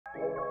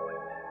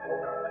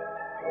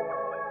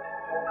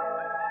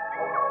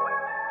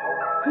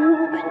Y'all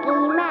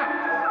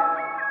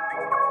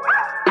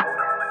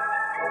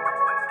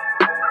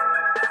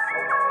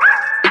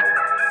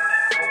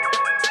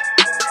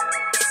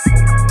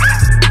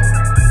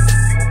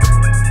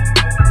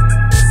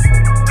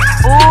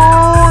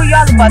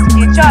about to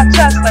get y'all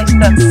chest laced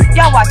up.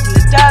 Y'all watching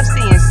the Dub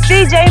C and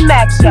CJ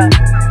Max show.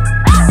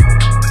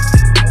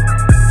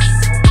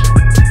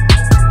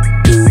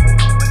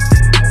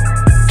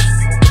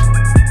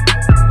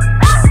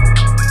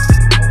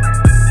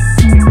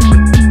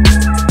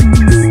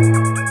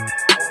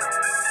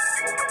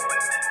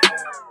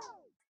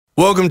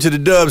 Welcome to the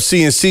Dub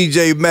C and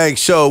CJ Mack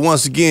show.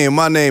 Once again,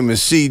 my name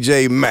is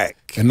CJ Mack.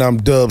 And I'm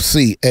Dub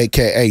C,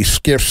 a.k.a.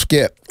 Skip.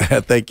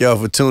 Thank y'all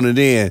for tuning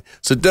in.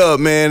 So,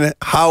 Dub, man,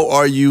 how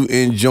are you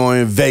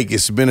enjoying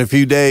Vegas? It's been a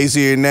few days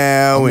here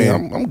now.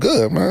 I'm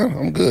good, man.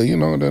 I'm good. You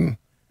know,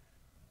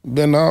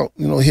 been out,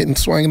 hitting,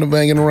 swinging and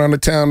banging around the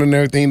town and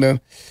everything.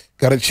 Then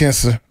got a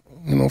chance to,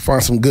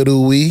 find some good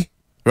ooh-wee.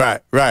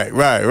 Right.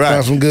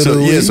 Find some good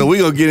ooh-wee. Yeah, so we're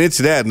going to get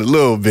into that in a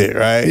little bit,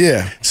 right?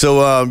 Yeah. So,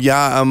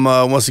 I'm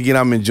once again,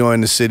 I'm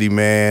enjoying the city,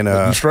 man.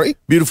 You straight?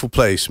 Beautiful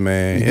place,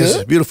 man. It's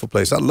a beautiful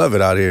place. I love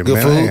it out here, good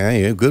man. Food?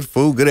 Yeah, good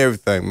food, good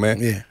everything, man.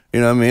 Yeah.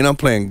 You know what I mean? I'm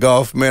playing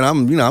golf, man.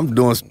 I'm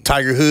doing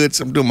Tiger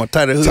Hoods. I'm doing my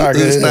Tiger Hoods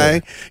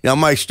thing. I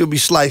might still be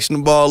slicing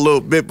the ball a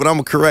little bit, but I'm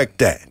going to correct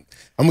that.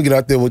 I'm going to get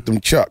out there with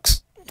them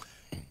chucks.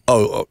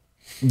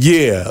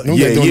 Yeah.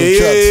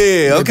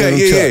 Okay,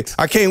 yeah.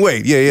 I can't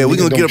wait. Yeah. We're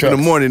going to get up in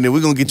the morning and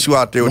we're going to get you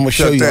out there with the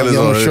Chuck Taylors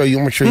on. I'm going to show you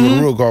what a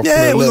real golf player.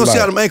 Yeah, we're going to see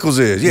how them ankles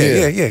is.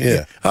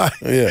 Yeah. All right.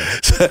 Yeah.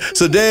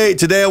 So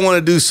today I want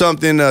to do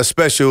something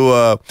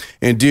special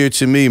and dear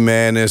to me,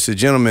 man. It's a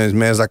gentleman,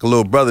 man. It's like a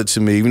little brother to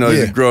me. Even though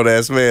he's a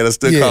grown-ass man, I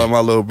still call him my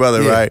little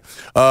brother, right?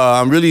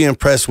 I'm really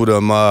impressed with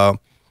him.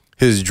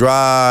 His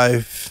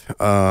drive,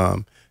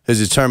 his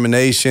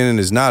determination, and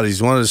his knowledge.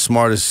 He's one of the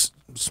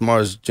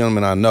smartest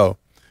gentlemen I know.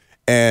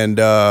 And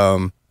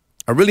I'm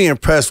really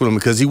impressed with him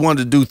because he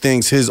wanted to do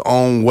things his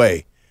own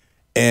way.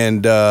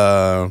 And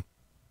without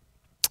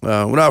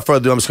further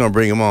ado, I'm just going to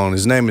bring him on.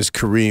 His name is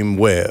Karim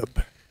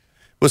Webb.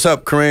 What's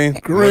up,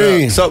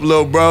 Kareem? What's up,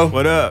 little bro?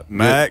 What up,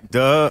 Mac?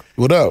 Dub?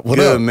 What up?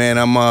 Good, man.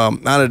 I'm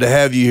honored to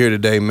have you here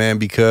today, man,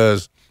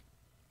 because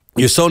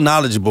you're so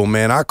knowledgeable,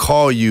 man. I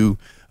call you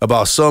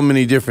about so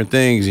many different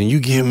things, and you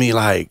give me,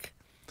 like,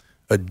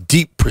 a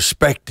deep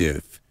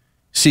perspective.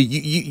 See,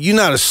 you're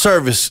not a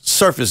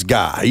surface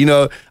guy,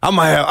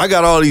 I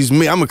got all these.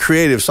 I'm a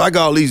creative, so I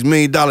got all these $1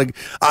 million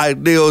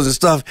ideas and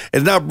stuff,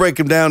 and I break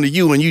them down to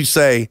you, and you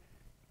say,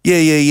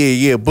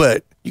 yeah,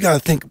 but you got to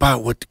think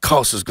about what the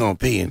cost is going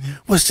to be, and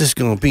what's this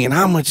going to be, and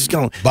how much it's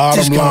going to be.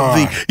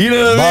 You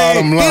know what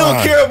I mean? Line. You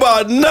don't care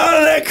about none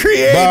of that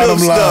creative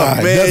stuff,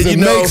 man. Doesn't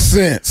make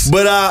sense.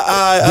 But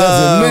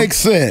doesn't make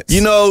sense.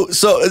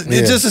 So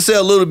just to say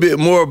a little bit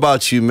more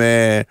about you,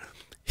 man.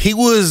 He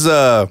was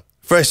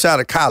fresh out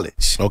of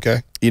college.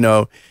 Okay.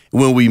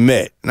 When we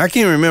met. And I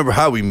can't remember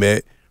how we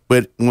met,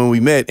 but when we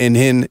met, and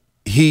then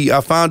I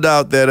found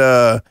out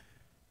that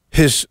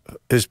his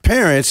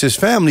parents, his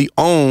family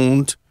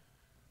owned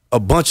a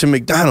bunch of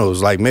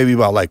McDonald's, like maybe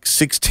about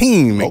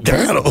 16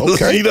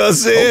 McDonald's. Okay. You know what I'm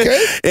saying?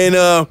 Okay.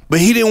 And but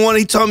he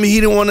told me he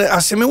didn't want to. I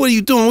said, man, what are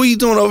you doing? What are you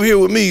doing over here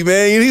with me,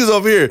 man? And he was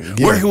over here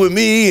working with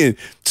me and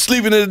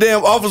sleeping in the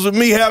damn office with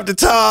me half the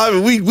time.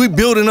 And we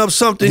building up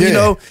something,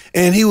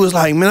 And he was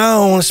like, man, I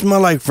don't want to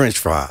smell like French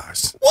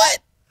fries. What?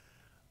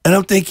 And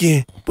I'm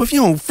thinking, but if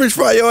you don't French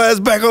fry your ass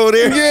back over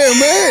there. Yeah,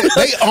 man.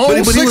 They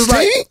own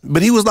 16?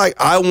 But he was like,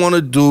 I want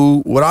to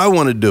do what I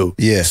want to do.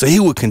 Yeah. So he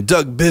would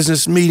conduct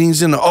business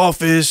meetings in the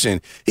office,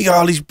 and he got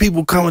all these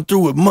people coming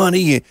through with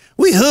money, and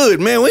we hood,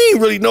 man. We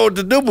ain't really know what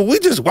to do, but we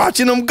just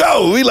watching them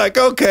go. We like,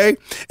 okay.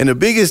 And the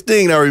biggest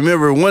thing I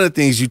remember, one of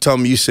the things you told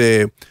me, you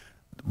said,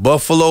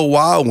 Buffalo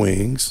Wild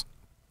Wings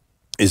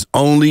is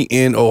only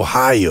in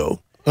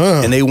Ohio.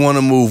 And they want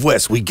to move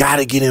west. We got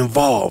to get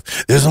involved.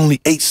 There's only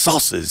 8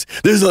 sauces.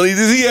 There's only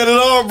this. He had it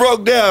all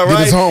broke down,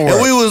 right? His homework.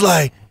 And we was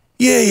like,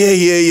 yeah.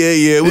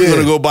 We're going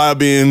to go buy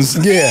beans.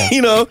 Yeah.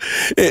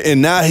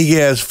 And now he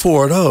has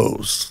 4 of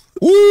those.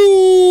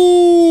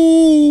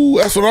 Woo!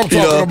 That's what I'm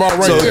talking about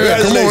right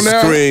there. Come on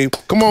now.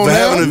 Kareem, Come on for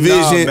now. having a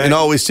vision and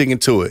always sticking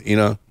to it,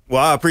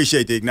 Well, I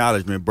appreciate the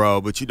acknowledgement,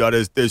 bro, but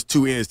there's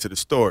 2 ends to the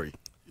story,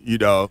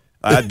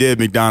 I did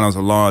McDonald's a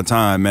long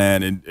time,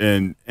 man,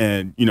 and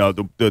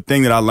the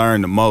thing that I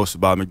learned the most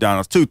about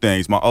McDonald's, 2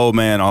 things. My old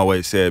man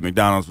always said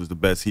McDonald's was the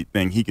best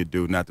thing he could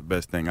do, not the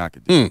best thing I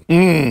could do.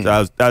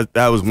 So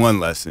that was one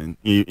lesson,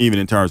 even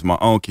in terms of my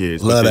own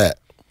kids. Love that.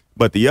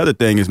 But the other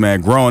thing is,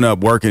 man, growing up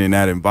working in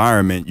that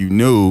environment,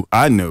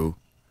 I knew.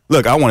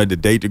 Look, I wanted to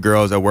date the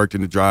girls that worked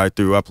in the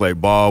drive-thru. I played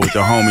ball with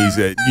the homies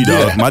that,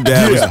 my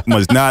dad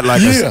was not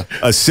like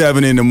a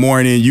 7 in the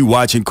morning, you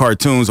watching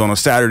cartoons on a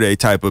Saturday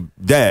type of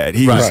dad.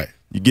 He was,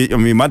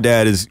 my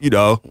dad is,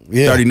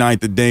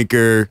 39th of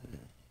Dinker,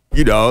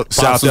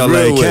 South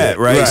LA cat,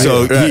 right?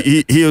 So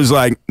he was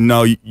like,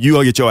 no, you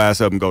gonna get your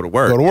ass up and go to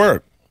work. Go to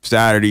work.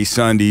 Saturdays,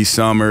 Sundays,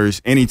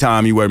 summers,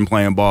 anytime you wasn't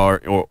playing ball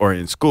or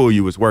in school,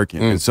 you was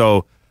working. And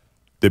so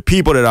the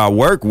people that I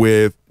work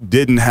with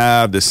didn't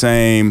have the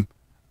same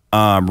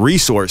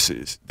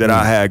resources that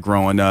I had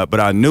growing up, but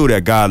I knew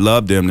that God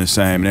loved them the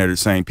same and they're the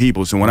same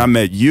people. So when I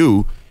met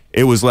you,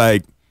 it was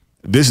like,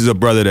 this is a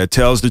brother that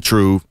tells the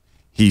truth.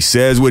 He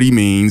says what he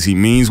means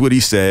what he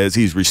says.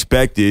 He's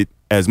respected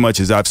as much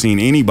as I've seen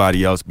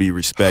anybody else be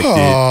respected.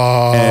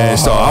 And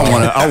so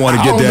I want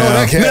to get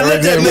down. Man,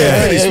 let that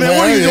man finish, man.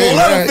 What are you doing?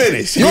 Let him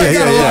finish. You ain't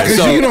got a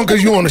lot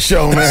because you on the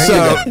show,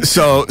 man.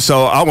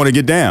 So I want to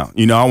get down.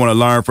 You know, I want to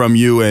learn from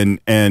you and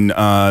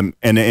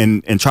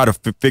try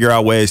to figure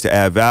out ways to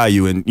add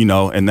value, and you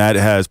know, and that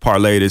has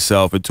parlayed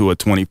itself into a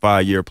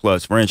 25-year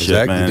plus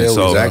friendship, man.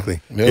 So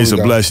it's a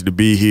blessing to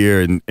be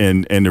here and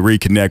to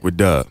reconnect with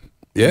Dub.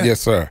 Yeah.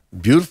 Yes, sir.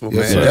 Beautiful,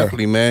 Yes, man. sir.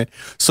 Definitely, man.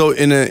 So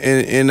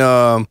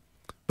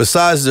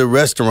besides the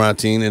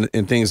restauranting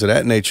and things of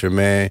that nature,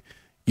 man,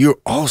 you're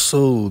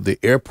also the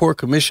airport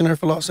commissioner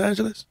for Los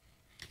Angeles?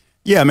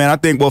 Yeah, man. I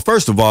think, well,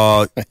 first of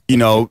all, you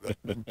know,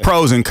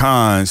 pros and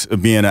cons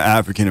of being an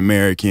African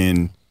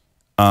American,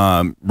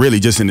 really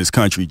just in this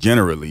country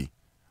generally,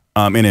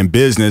 and in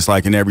business,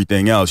 like in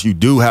everything else, you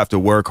do have to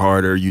work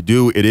harder.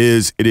 It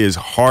is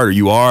harder.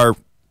 You are,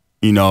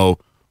 you know,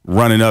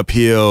 running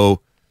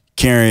uphill,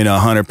 carrying a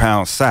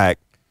 100-pound sack,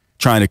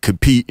 trying to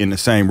compete in the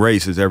same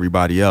race as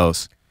everybody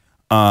else.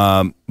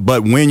 But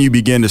when you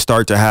begin to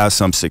start to have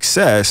some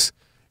success,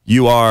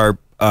 you are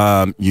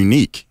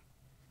unique.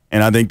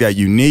 And I think that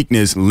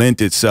uniqueness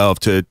lent itself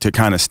to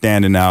kind of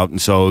standing out.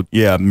 And so,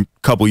 yeah, a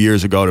couple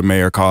years ago, the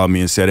mayor called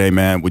me and said, hey,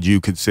 man, would you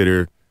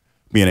consider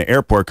being an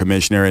airport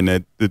commissioner?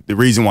 And the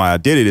reason why I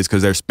did it is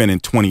because they're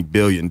spending $20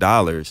 billion.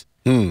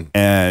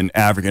 And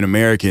African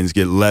Americans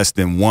get less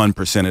than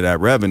 1% of that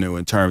revenue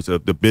in terms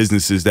of the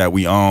businesses that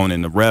we own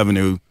and the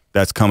revenue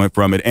that's coming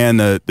from it, and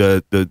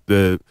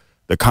the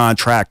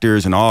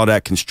contractors and all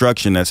that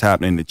construction that's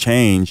happening to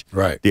change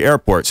the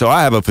airport. So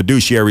I have a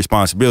fiduciary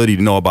responsibility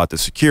to know about the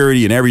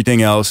security and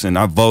everything else, and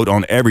I vote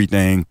on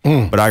everything,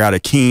 but I got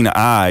a keen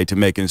eye to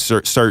making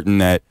certain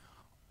that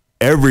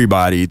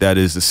everybody that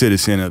is a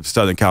citizen of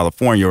Southern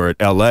California or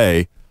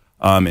LA,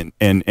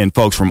 and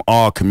folks from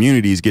all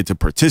communities get to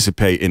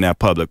participate in that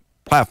public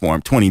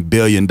platform. $20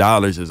 billion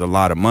is a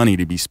lot of money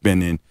to be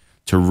spending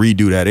to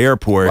redo that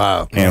airport.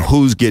 Wow. And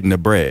who's getting the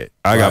bread?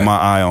 I got my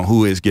eye on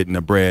who is getting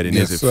the bread, and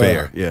is it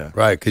fair? Yeah.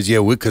 Right,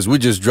 because we're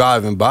just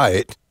driving by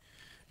it,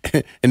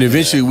 and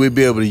eventually we'll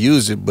be able to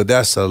use it, but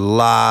that's a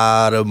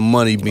lot of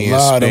money being spent.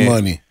 A lot of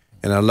money.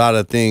 And a lot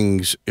of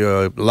things,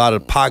 a lot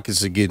of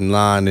pockets are getting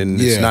lined,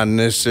 and it's not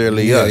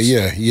necessarily us.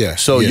 Yeah.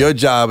 So your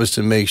job is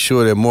to make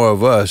sure that more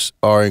of us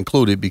are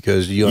included,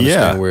 because you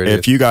understand where it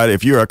is.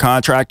 If you're a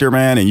contractor,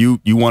 man, and you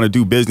want to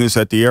do business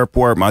at the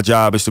airport, my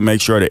job is to make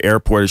sure the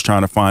airport is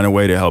trying to find a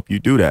way to help you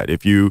do that.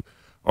 If you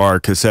are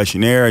a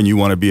concessionaire and you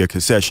want to be a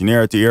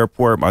concessionaire at the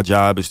airport, my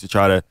job is to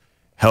try to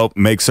help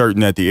make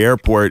certain that the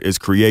airport is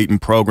creating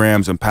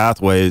programs and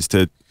pathways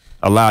to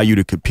allow you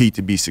to compete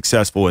to be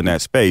successful in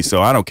that space.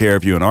 So I don't care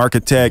if you're an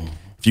architect,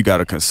 if you got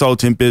a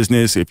consulting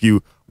business, if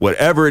you,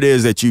 whatever it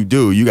is that you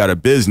do, you got a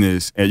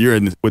business and you're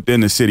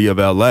within the city of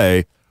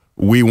LA,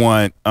 we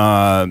want,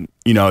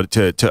 you know,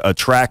 to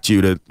attract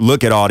you to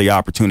look at all the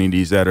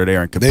opportunities that are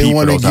there and compete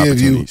for those opportunities. They want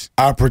to give you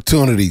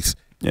opportunities.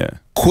 Yeah.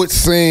 Quit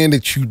saying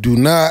that you do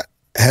not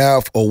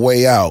have a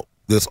way out.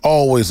 There's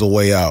always a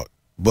way out.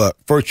 But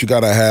first you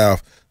got to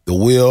have the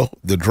will,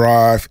 the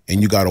drive,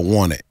 and you got to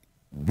want it.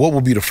 What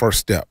would be the first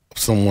step of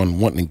someone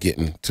wanting to get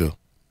into,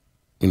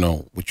 you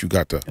know, what you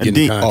got to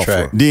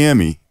offer? DM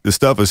me. The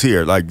stuff is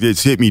here. Like,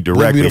 just hit me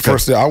directly. What would be the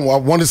first step? I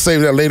want to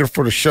save that later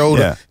for the show,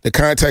 the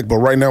contact. But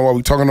right now, while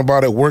we're talking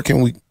about it, where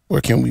can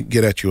we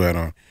get at you at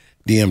on?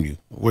 DM you.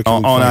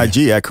 On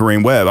IG at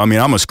Karim Webb. I mean,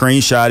 I'm going to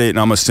screenshot it and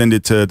I'm going to send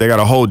it to, they got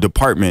a whole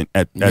department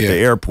at the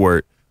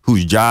airport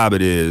whose job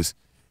it is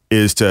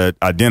to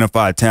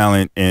identify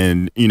talent.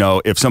 And, you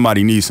know, if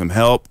somebody needs some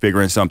help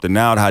figuring something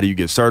out, how do you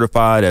get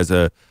certified as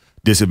a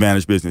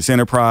disadvantaged business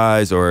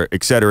enterprise, or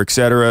et cetera, et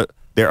cetera.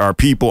 There are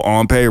people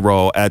on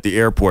payroll at the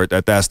airport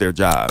that's their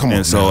job.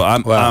 So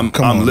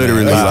I'm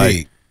literally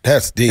like,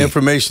 that's deep.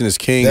 Information is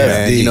king,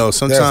 man. Deep. You know,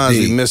 sometimes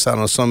we miss out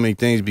on so many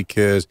things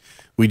because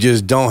we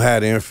just don't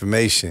have the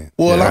information.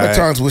 Well, a lot of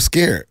times we're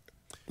scared.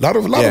 A lot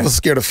of us are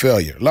scared of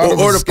failure. A lot of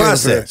us the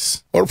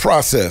process. Or the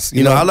process.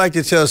 You know, I like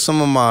to tell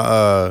some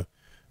of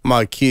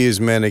my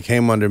kids, man, that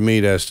came under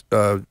me, that's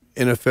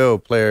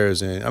NFL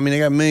players, and I mean, they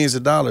got millions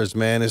of dollars,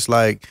 man. It's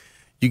like,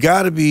 you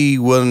got to be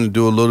willing to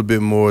do a little bit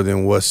more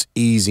than what's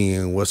easy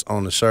and what's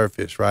on the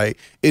surface, right?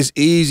 It's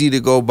easy to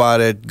go buy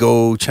that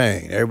gold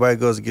chain. Everybody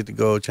goes to get the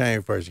gold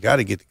chain first. You got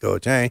to get the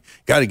gold chain.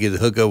 Got to get the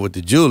hook up with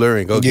the jeweler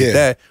and go get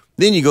that.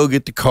 Then you go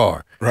get the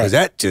car, because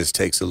that just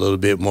takes a little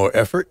bit more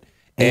effort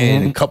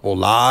and a couple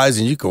lies,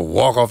 and you can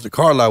walk off the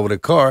car lot with a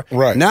car.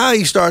 Right. Now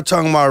you start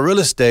talking about real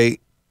estate.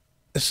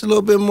 It's a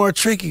little bit more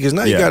tricky, because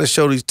now you got to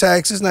show these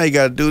taxes. Now you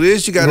got to do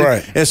this. You got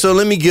to, and so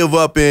let me give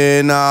up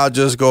and I'll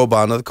just go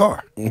buy another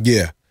car.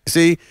 Yeah.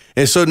 See?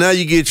 And so now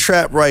you get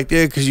trapped right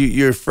there, because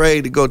you're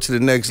afraid to go to the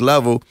next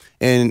level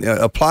and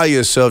apply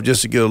yourself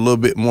just to get a little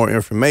bit more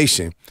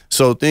information.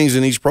 So things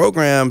in these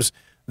programs,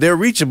 they're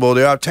reachable,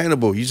 they're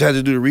obtainable. You just have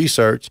to do the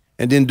research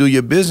and then do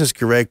your business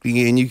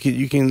correctly, and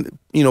you can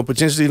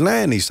potentially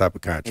land these type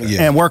of contracts.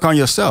 And work on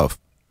yourself.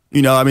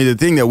 You know, I mean, the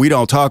thing that we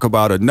don't talk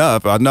about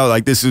enough, I know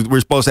like we're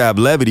supposed to have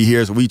levity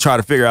here, so we try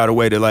to figure out a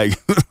way to like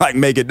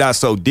make it not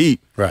so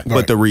deep. Right.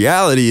 But the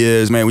reality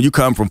is, man, when you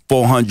come from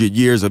 400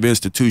 years of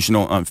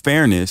institutional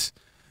unfairness,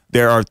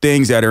 there are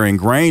things that are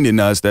ingrained in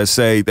us that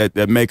say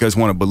that make us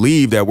want to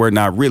believe that we're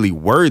not really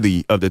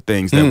worthy of the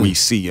things that we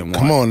see and want.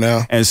 Come on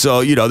now. And so,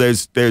 you know,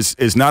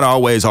 it's not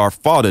always our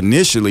fault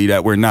initially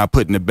that we're not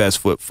putting the best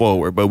foot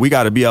forward, but we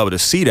got to be able to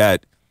see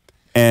that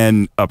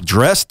and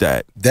address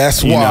that.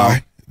 That's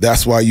why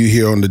you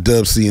here on the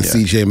Dub C and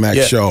CJ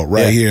Max show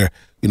right here,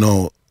 you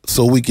know,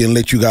 so we can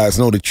let you guys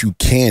know that you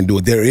can do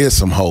it. There is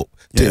some hope.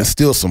 To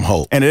instill some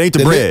hope. And it ain't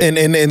the bread. And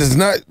it's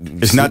not.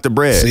 It's not the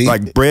bread. See?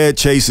 Like bread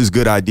chases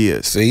good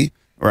ideas. See?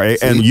 Right?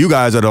 See? And you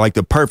guys are like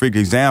the perfect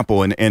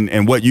example.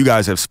 And what you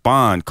guys have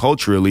spawned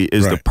culturally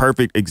is the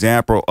perfect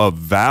example of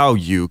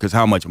value, because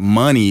how much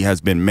money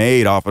has been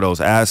made off of those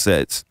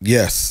assets.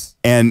 Yes.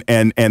 And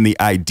the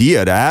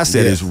idea, the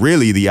asset is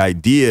really the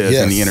ideas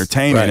and the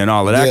entertainment and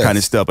all of that kind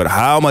of stuff. But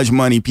how much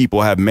money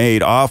people have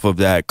made off of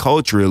that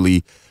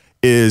culturally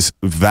is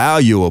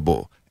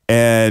valuable.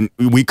 And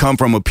we come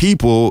from a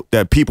people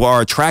that people are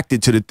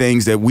attracted to the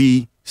things that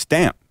we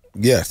stamp.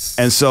 Yes.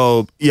 And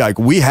so, like,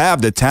 we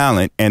have the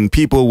talent and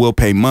people will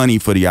pay money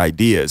for the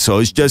idea. So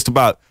it's just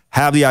about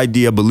have the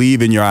idea,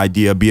 believe in your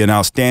idea, be an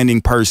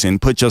outstanding person,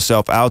 put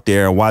yourself out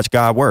there and watch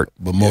God work.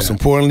 But most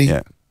importantly,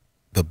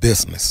 the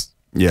business.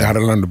 Yeah. Got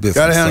to learn the business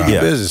Got to side. handle the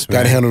business, man.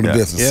 Got to handle the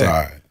business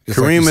side. Just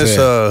Karim like has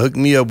hooked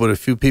me up with a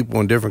few people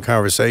in different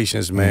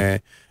conversations,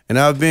 man. And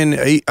I've been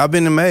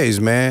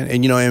amazed, man.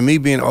 And, you know, and me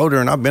being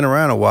older, and I've been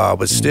around a while,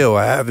 but still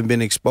I haven't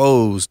been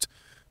exposed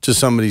to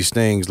some of these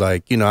things.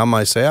 Like, you know, I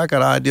might say, I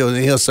got an idea, and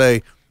he'll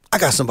say, I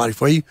got somebody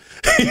for you.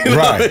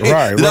 Right.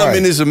 I'm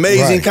in this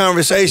amazing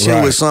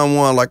conversation with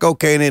someone, like,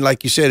 okay, and then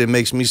like you said, it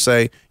makes me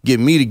say, get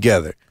me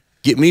together.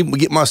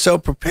 Get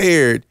myself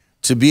prepared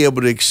to be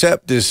able to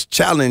accept this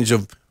challenge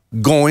of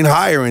going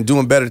higher and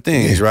doing better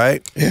things,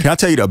 right? Can I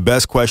tell you the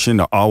best question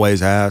to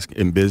always ask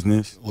in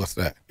business? What's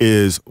that?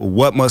 Is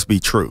what must be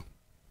true?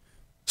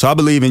 So I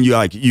believe in you,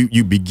 like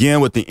you begin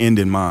with the end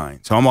in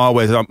mind. So I'm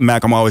always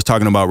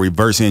talking about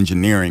reverse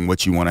engineering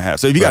what you want to have.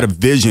 So if you got a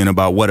vision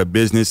about what a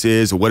business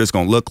is or what it's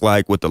going to look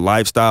like, what the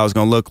lifestyle is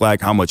going to look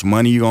like, how much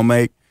money you're going to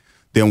make,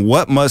 then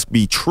what must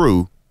be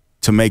true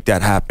to make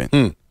that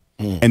happen?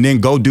 And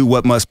then go do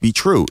what must be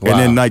true. And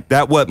then like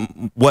that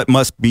what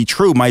must be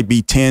true might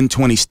be 10,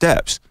 20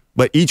 steps.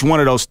 But each one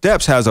of those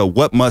steps has a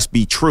what must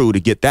be true to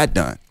get that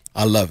done.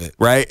 I love it.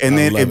 Right? And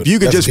then if you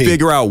could just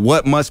figure out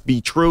what must be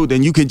true,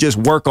 then you can just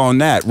work on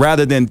that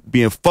rather than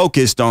being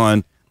focused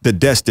on the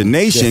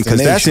destination,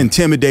 because that's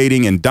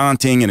intimidating and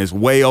daunting and it's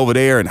way over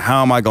there and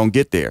how am I going to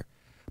get there?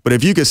 But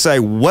if you could say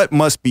what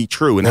must be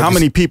true and how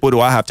many people do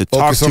I have to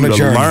talk to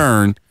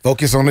learn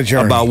focus on the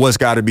journey about what's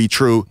got to be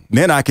true,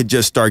 then I could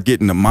just start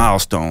getting the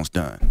milestones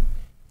done.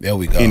 There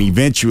we go. And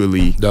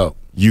eventually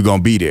you're going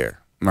to be there,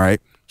 right?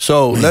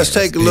 So let's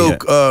take a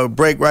little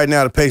break right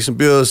now to pay some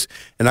bills,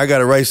 and I got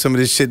to write some of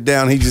this shit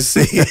down he just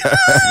said.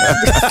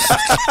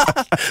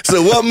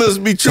 So what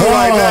must be true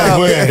right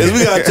now is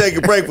we got to take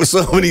a break for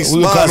some of these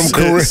sponsors.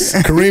 Call him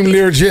Kareem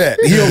Learjet.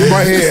 He over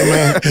my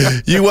head,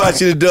 man. You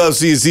watching the Dub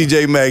C and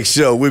CJ Max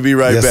show. We'll be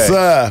right back. Yes,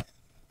 sir.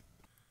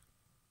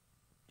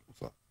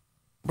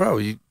 Bro,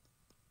 you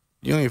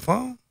on your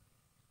phone?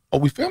 Oh,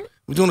 we filming?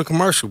 We're doing a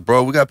commercial,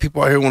 bro. We got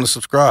people out here want to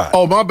subscribe.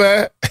 Oh, my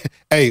bad.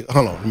 Hey,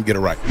 hold on. Let me get it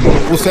right.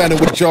 What's happening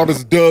with y'all? This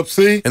is Dub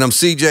C. And I'm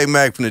CJ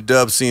Mack from the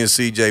Dub C and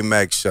CJ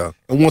Mack show.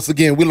 And once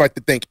again, we'd like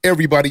to thank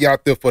everybody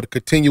out there for the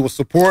continuous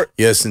support.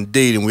 Yes,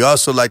 indeed. And we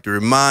also like to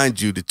remind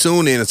you to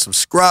tune in and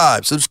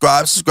subscribe to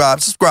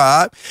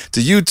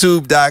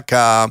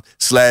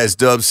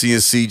youtube.com/Dub C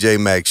and CJ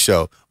Mack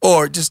show.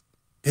 Or just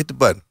hit the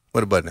button.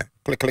 What a button at?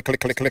 Click. Hit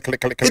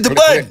the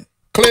button.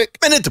 Click.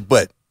 And hit the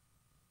button.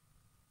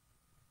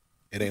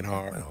 It ain't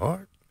hard.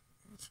 Hard.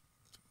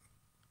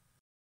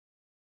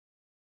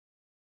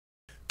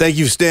 Thank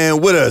you for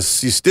staying with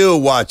us. You're still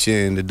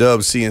watching the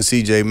Dub C and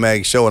CJ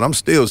Mack show, and I'm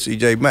still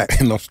CJ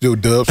Mack. And I'm still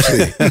Dub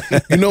C.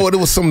 You know what? It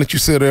was something that you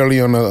said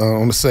earlier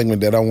on the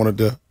segment that I wanted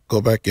to go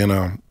back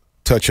and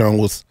touch on.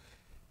 Was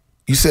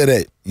you said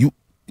that you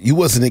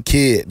wasn't a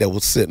kid that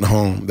was sitting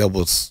home that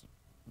was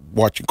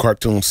watching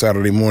cartoons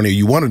Saturday morning.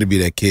 You wanted to be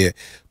that kid,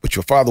 but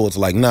your father was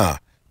like, nah,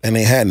 and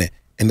they hadn't.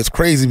 And it's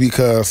crazy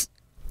because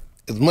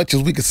as much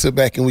as we could sit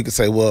back and we could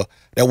say, well,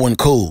 that wasn't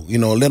cool, you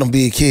know, let him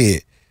be a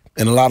kid.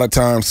 And a lot of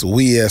times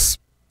we as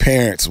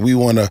parents, we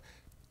want to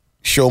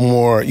show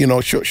more, you know,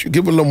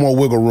 give a little more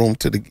wiggle room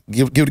to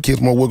give the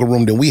kids more wiggle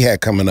room than we had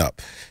coming up.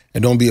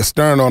 And don't be a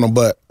stern on them.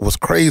 But what's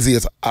crazy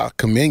is I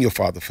commend your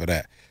father for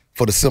that,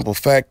 for the simple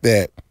fact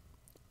that,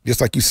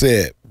 just like you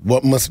said,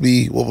 what must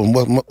be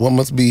true. What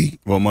must be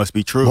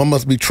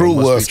true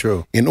was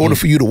in order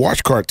for you to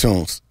watch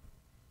cartoons,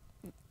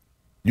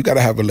 you got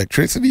to have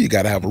electricity, you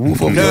got to have a roof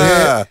over your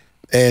head,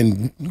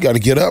 and you got to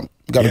get up,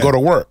 you got to go to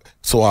work.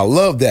 So I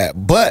love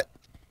that. But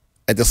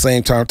at the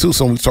same time, too,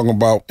 something we was talking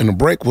about in the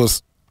break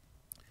was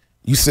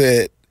You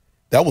said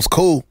that was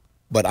cool,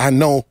 but I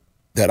know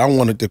that I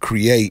wanted to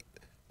create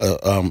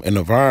an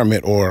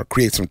environment or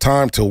create some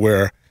time to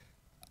where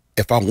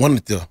if I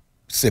wanted to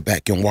sit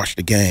back and watch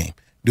the game,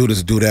 do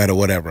this, do that, or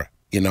whatever,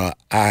 you know,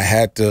 I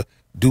had to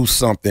do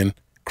something,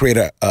 create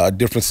a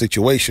different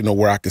situation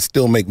where I could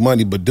still make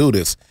money but do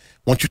this.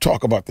 Why don't you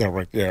talk about that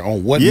right there?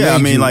 On what? Yeah, made I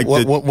mean, you, like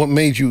what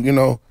made you, you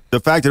know? The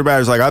fact of the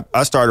matter is, like,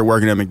 I started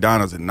working at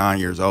McDonald's at 9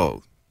 years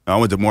old. I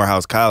went to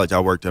Morehouse College. I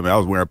worked I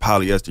was wearing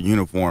polyester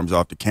uniforms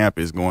off the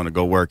campus, going to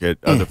go work at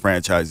other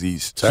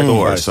franchisees'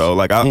 stores. So,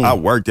 like, I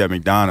worked at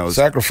McDonald's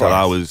until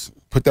I was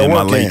in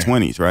my late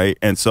 20s, right?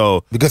 And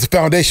so because the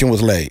foundation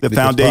was laid. The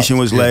foundation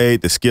was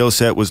laid. The skill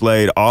set was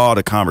laid. All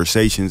the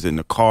conversations in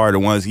the car, the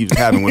ones he was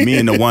having with me,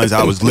 and the ones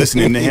I was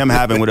listening to him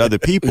having with other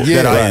people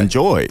that I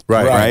enjoyed.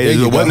 Right.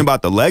 It wasn't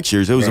about the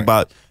lectures. It was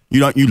about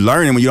you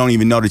learning when you don't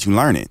even know that you're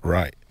learning.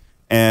 Right.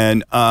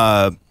 And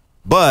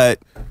but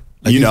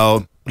like you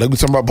know. Like we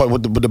talking about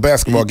with the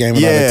basketball game.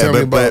 Yeah,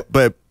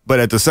 but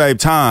at the same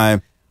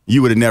time,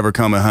 you would have never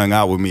come and hung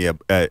out with me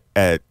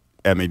at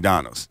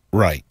McDonald's.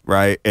 Right.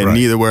 And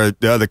neither were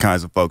the other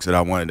kinds of folks that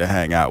I wanted to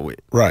hang out with.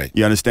 Right.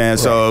 You understand?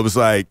 Right. So it was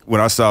like when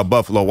I saw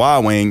Buffalo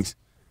Wild Wings,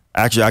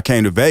 actually I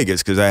came to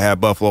Vegas because I had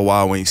Buffalo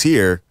Wild Wings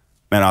here,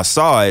 and I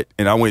saw it,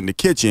 and I went in the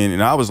kitchen,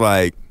 and I was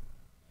like,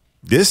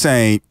 this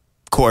ain't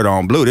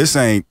cordon bleu. This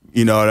ain't,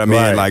 you know what I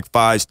mean, like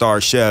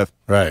 5-star chef.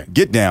 Right.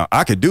 Get down.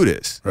 I could do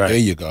this. Right. There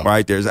you go.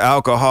 Right. There's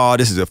alcohol.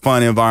 This is a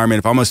fun environment.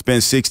 If I'm going to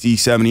spend 60,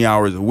 70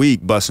 hours a week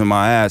busting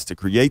my ass to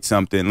create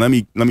something, let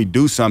me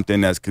do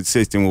something that's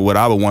consistent with what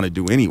I would want to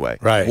do anyway.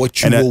 Right.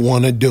 What you will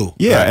want to do.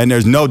 Yeah. Right. And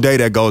there's no day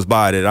that goes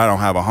by that I don't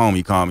have a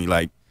homie call me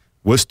like,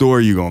 what store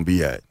are you going to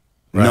be at?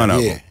 Right. None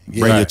of them.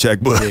 Bring your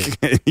checkbook.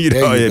 You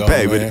know, and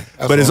pay.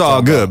 But it's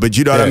all good. But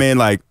you know what I mean?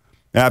 Like,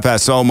 I've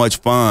had so much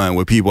fun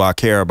with people I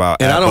care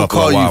about. And I don't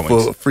Buffalo call Wild you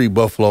Wings. for free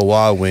Buffalo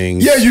Wild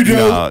Wings. Yeah, you do.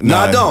 No,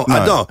 I don't.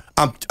 I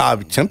don't.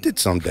 I'm tempted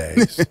some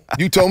days.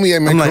 You told me,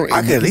 I'm like,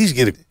 I can at least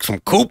get some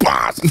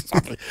coupons or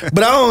something.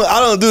 But I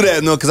don't do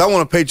that, no, because I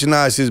want to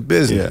patronize his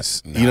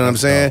business. You know what I'm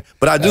saying?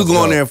 But I do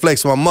go in there and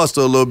flex my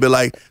muscle a little bit.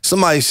 Like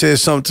somebody said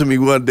something to me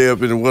one day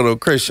up in one of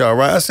Crenshaw,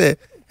 right? I said,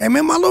 hey,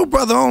 man, my little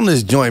brother on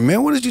this joint,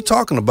 man. What is you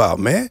talking about,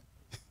 man?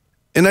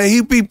 And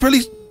he'd be pretty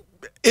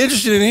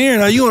interested in hearing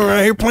how you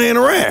around here playing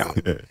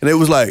around. And it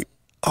was like,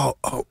 oh,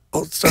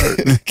 sir.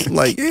 I'm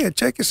like, yeah,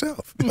 check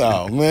yourself.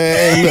 No,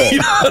 man,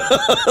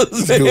 look.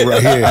 This dude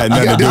right here. Had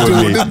nothing to do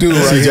with me. This dude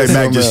right CJ here.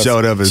 Mack just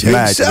showed up as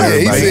Mac. Yeah,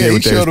 he said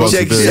he showed us.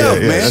 Check yourself,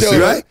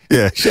 man. Right?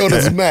 Yeah. Showed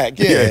us Mac.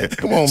 Yeah.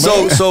 Come on,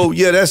 man. So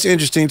yeah, that's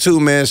interesting too,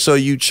 man. So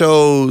you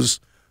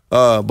chose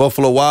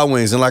Buffalo Wild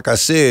Wings, and like I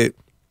said,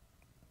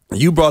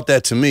 you brought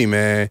that to me,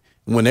 man.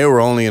 When they were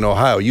only in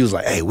Ohio, you was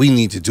like, hey, we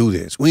need to do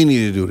this. We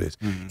need to do this.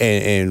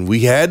 And we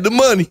had the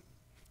money.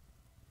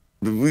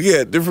 We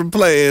had different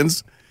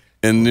plans,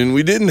 and then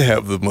we didn't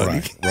have the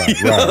money.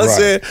 You know what I'm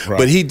saying?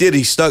 But he did.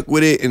 He stuck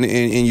with it, and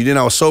you did.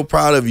 I was so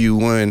proud of you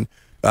when,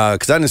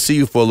 because I didn't see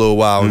you for a little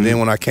while, and then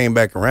when I came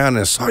back around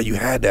and saw you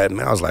had that,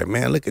 man, I was like,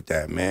 man, look at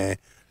that, man.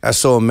 That's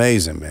so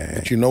amazing, man.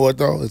 But you know what,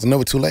 though? It's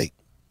never too late.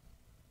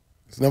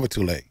 It's never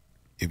too late.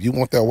 If you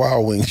want that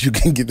Wild Wings, you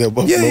can get that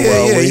Buffalo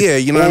Wild Wings. Yeah,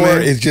 you know what I mean?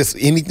 Or it's just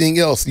anything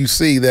else you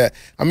see that,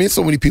 I mean,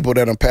 so many people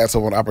that pass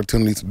up on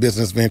opportunities,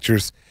 business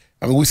ventures.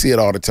 I mean, we see it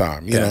all the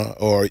time, you know,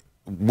 or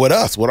with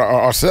us, with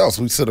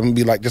ourselves. We sit and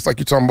be like, just like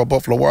you're talking about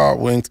Buffalo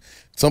Wild Wings,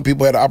 some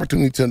people had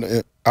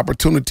the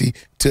opportunity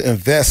to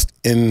invest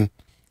in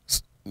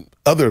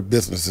other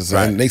businesses.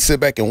 And they sit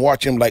back and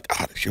watch them like,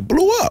 this shit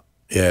blew up.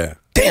 Yeah.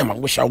 Damn, I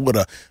wish I would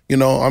have. You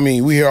know, I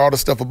mean, we hear all the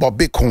stuff about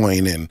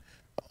Bitcoin and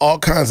all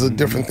kinds of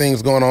different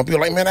things going on.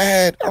 People are like, man,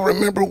 I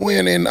remember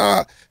when,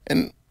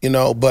 and you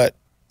know, but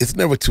it's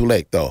never too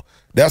late though.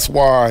 That's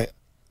why,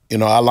 you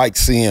know, I like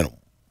seeing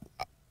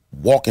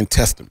walking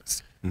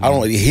testaments. I don't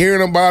like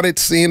hearing about it,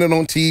 seeing it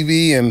on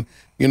TV, and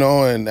you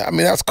know, and I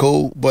mean that's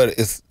cool, but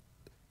it's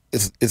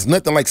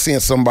nothing like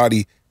seeing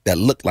somebody that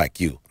look like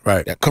you,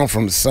 right? That come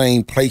from the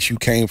same place you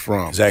came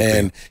from, exactly.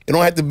 And it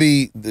don't have to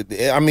be.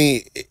 I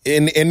mean,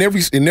 in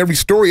every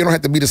story, it don't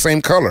have to be the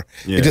same color.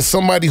 Yeah. It's just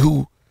somebody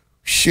who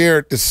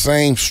shared the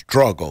same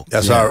struggle.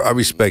 That's how I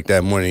respect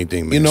that more than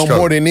anything, man. You know,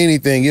 more than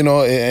anything, you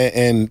know,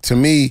 and to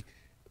me,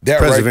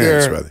 that right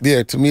there,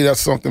 yeah, to me, that's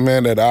something,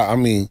 man, that I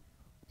mean,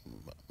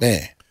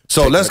 man.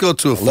 So let's go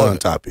to a fun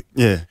topic.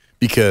 Yeah.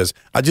 Because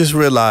I just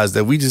realized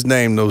that we just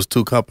named those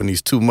two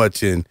companies too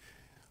much and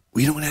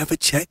we don't have a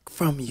check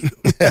from you.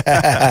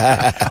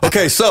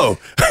 Okay, so,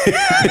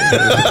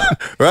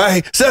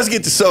 right? So let's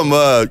get to some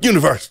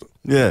universal.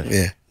 Yeah.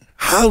 Yeah.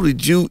 How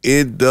did you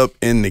end up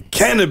in the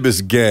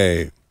cannabis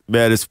game?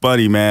 Man, it's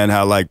funny, man,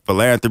 how like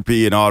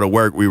philanthropy and all the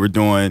work we were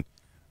doing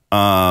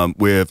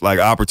with like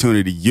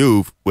Opportunity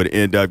Youth would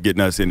end up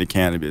getting us into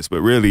cannabis. But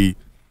really,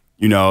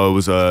 you know, it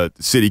was the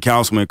city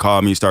councilman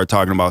called me and started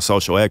talking about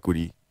social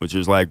equity, which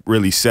is like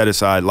really set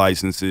aside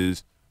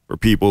licenses for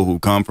people who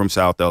come from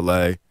South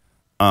LA,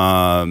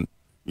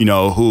 you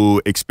know,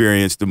 who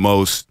experience the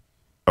most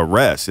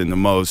arrests and the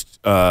most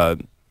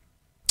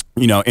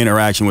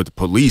interaction with the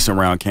police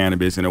around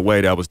cannabis in a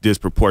way that was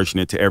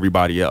disproportionate to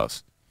everybody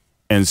else.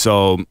 And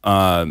so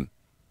I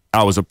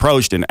was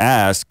approached and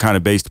asked, kind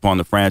of based upon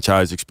the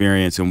franchise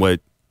experience and what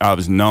I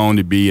was known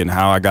to be and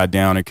how I got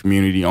down in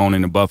community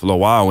owning the Buffalo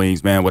Wild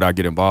Wings, man, would I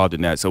get involved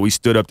in that? So we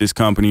stood up this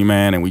company,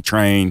 man, and we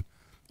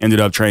ended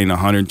up training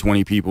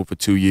 120 people for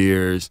 2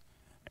 years.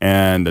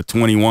 And the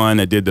 21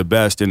 that did the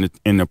best in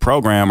the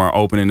program are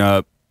opening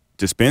up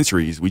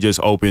dispensaries. We just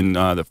opened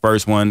the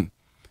first one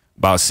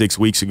about 6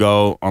 weeks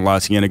ago on La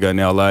Cienega in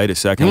LA. The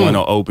second one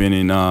will open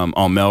in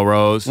on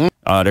Melrose.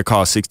 They're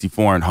called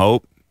 64 and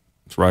Hope.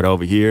 It's right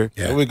over here.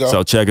 Yeah. There we go.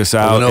 So check us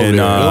out. And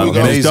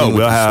it's dope.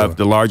 We'll have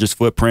the largest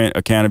footprint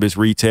of cannabis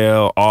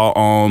retail, all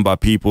owned by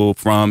people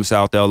from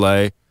South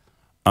LA.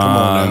 Come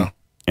on now.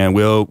 And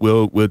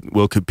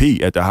we'll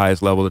compete at the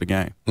highest level of the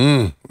game.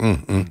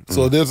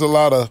 So there's a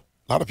lot of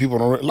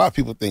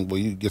people think, well,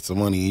 you get some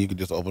money and you can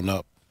just open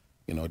up,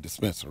 a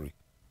dispensary.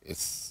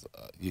 It's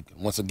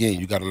once again,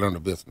 you got to learn the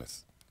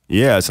business.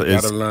 Yeah, so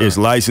it's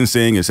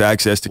licensing, it's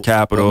access to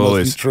capital.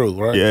 It's true,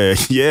 right?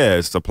 Yeah,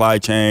 it's supply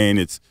chain.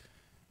 It's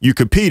you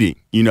competing,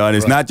 and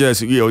it's not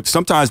just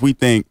Sometimes we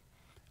think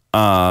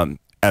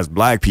as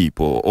Black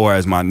people or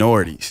as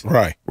minorities,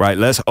 right?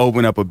 Let's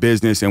open up a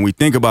business and we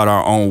think about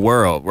our own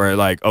world, where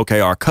like,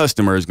 okay, our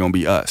customer is going to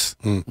be us.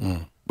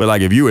 But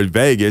like if you in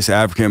Vegas,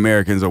 African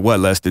Americans are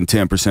less than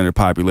 10% of the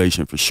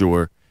population for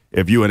sure.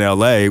 If you in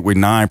LA, we're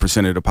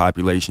 9% of the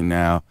population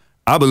now.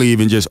 I believe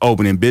in just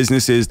opening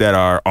businesses that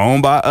are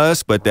owned by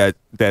us, but that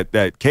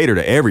cater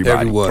to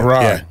everybody. Everyone.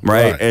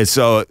 Right. And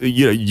so,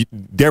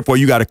 therefore,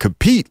 you got to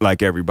compete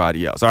like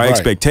everybody else. Our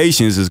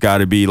expectations has got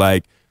to be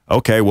like,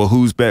 okay, well,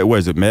 who's better? What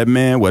is it,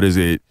 MedMen? What is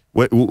it?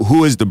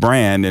 Who is the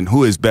brand and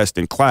who is best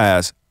in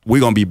class?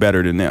 We're going to be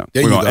better than them.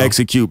 We're going to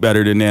execute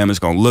better than them. It's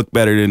going to look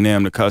better than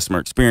them. The customer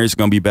experience is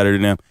going to be better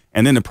than them.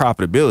 And then the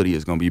profitability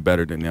is going to be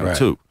better than them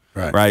too.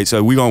 Right.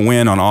 So we're going to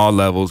win on all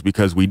levels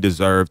because we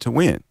deserve to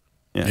win.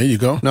 Yeah. There you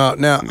go.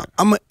 Now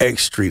I'm an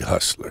ex-street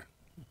hustler.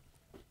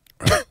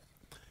 Right?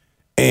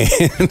 And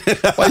it's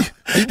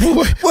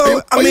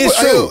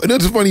true.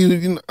 It's funny.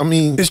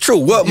 It's true.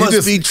 What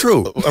must be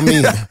true?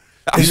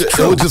 It's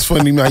true. It was just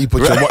funny how you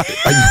put your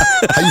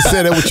how you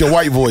said that with your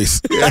white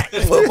voice.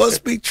 What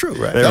must be true,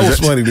 right? That was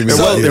funny to me.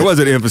 There was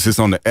an emphasis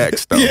on the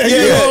X though.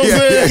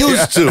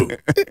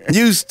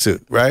 Used to,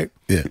 right?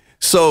 Yeah.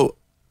 So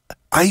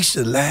I used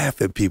to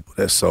laugh at people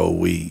that sold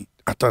weed.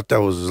 I thought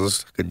that was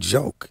just like a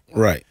joke.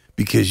 Right.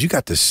 Because you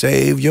got to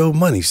save your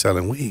money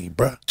selling weed,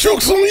 bruh.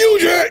 Joke's on you,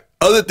 Jack.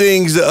 The other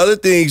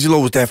things,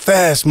 was that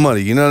fast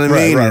money, you know what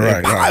I mean?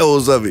 Right.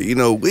 Piles of it,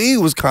 weed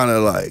was kind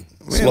of like,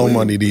 slow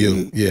money to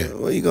you. Yeah.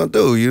 What you gonna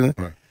do? You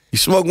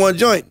smoke one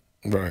joint,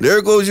 right.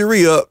 There goes your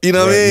re-up, you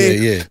know what I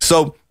mean? Yeah.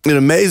 So it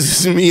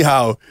amazes me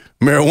how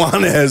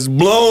marijuana has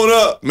blown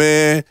up,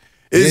 man.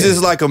 It's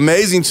just like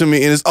amazing to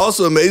me. And it's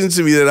also amazing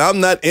to me that I'm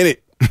not in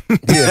it.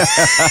 Yeah.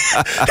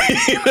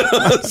 You know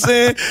what I'm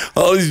saying?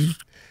 All these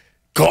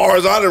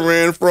cars I done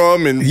ran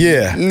from and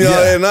and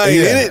I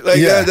ain't in it. Like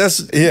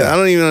that's I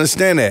don't even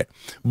understand that.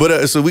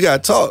 But so we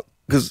gotta talk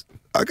because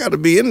I gotta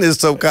be in this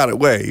some kind of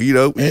way, you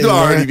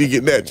already be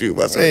getting that too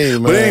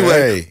myself. But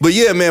anyway, but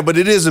yeah, man, but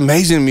it is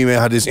amazing to me, man,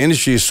 how this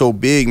industry is so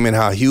big, man,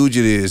 how huge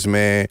it is,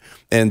 man.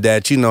 And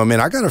that,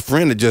 man, I got a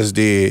friend that just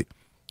did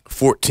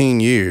 14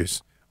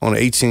 years on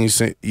an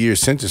 18-year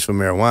sentence for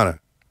marijuana.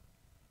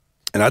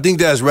 And I think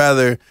that's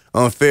rather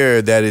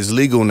unfair that it's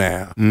legal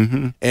now.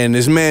 And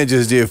this man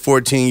just did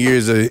 14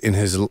 years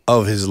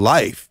of his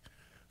life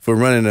for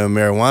running a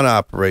marijuana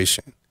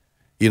operation.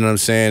 You know what I'm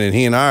saying? And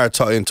he and I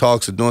are in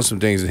talks of doing some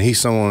things, and he's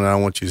someone that I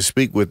want you to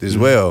speak with as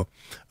well,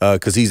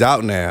 because he's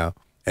out now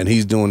and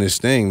he's doing this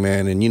thing,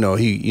 man. And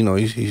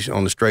he's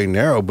on the straight and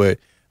narrow, but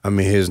I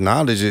mean, his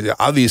knowledge is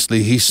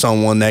obviously he's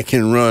someone that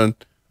can run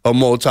a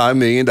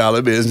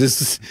multi-million-dollar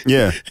business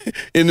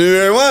in the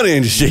marijuana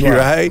industry,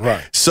 right?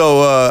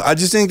 So I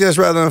just think that's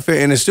rather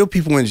unfair. And there's still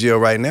people in jail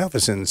right now for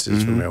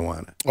sentences for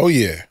marijuana. Oh,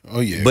 yeah.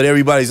 But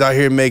everybody's out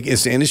here making,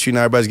 it's the industry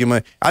now, everybody's getting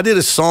money. I did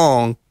a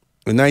song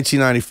in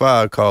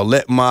 1995 called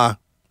Let My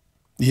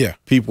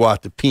People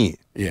Out the Pen.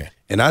 Yeah.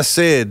 And I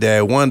said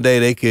that one day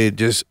they could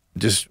just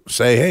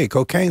say, hey,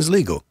 cocaine's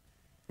legal.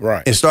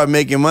 Right. And start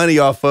making money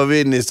off of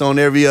it, and it's on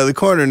every other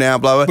corner now,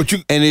 blah, blah.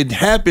 And it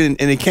happened,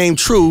 and it came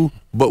true,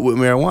 but with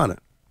marijuana.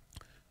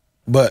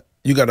 But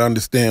you got to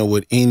understand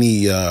with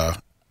any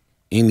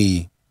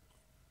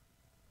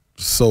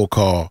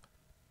so-called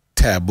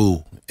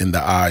taboo in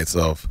the eyes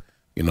of,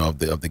 of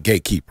the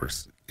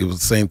gatekeepers. It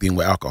was the same thing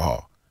with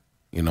alcohol.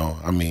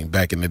 I mean,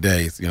 back in the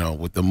days,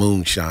 with the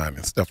moonshine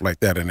and stuff like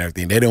that and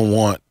everything, they don't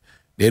want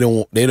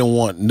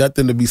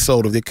nothing to be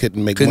sold if they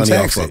couldn't make money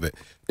off of it.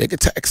 They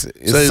could tax it.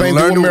 It's the same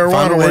thing with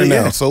marijuana right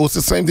now. So it's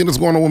the same thing that's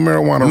going on with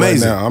marijuana right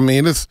now. I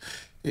mean,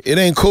 it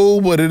ain't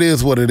cool, but it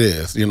is what it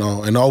is,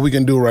 And all we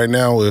can do right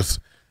now is,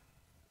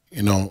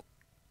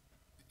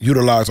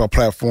 utilize our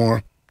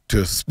platform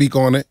to speak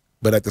on it,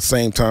 but at the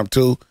same time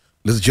too,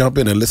 let's jump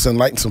in and let's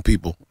enlighten some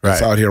people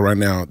that's out here right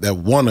now that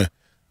wanna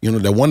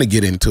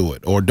get into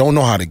it or don't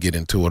know how to get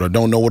into it or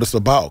don't know what it's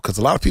about. Because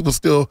a lot of people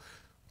still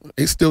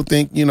They still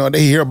think,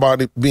 they hear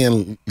about it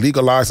being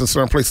legalized in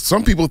certain places.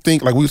 Some people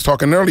think, like we was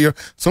talking earlier,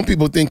 some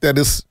people think that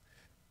it's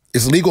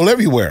legal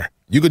everywhere.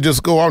 You could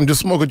just go out and just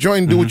smoke a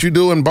joint and do what you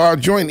do and buy a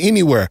joint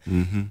anywhere.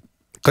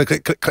 Click,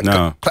 click, click, click,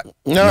 No. click.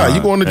 Nah,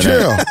 you going to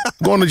jail.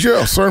 Going to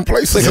jail. Certain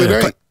places, it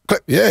ain't.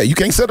 Yeah, you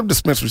can't set up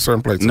dispensaries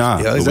certain places. Nah,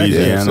 Yeah, exactly.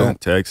 Louisiana, Yeah, so-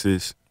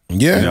 Texas.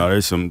 Yeah.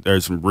 There's some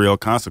real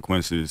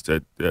consequences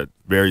that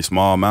very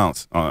small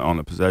amounts on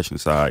the possession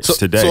side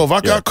today. So if I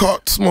got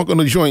caught smoking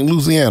a joint in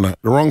Louisiana,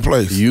 the wrong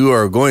place. You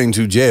are going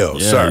to jail,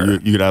 sir.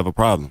 you could have a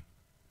problem.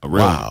 A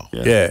real Wow.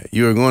 one. Yeah,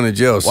 you are going to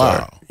jail, sir.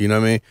 Wow. You know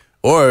what I mean?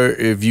 Or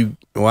if you,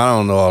 I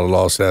don't know all the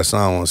laws to that, so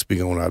I don't want to speak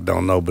on what I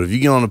don't know. But if you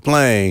get on the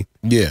plane,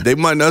 they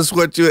might not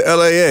sweat you at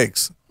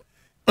LAX.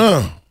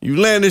 You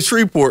land in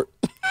Shreveport.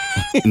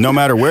 No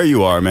matter where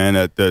you are, man,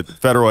 at the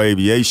Federal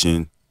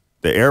Aviation,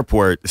 the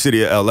airport, the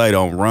city of LA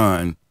don't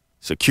run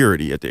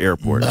security at the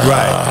airport.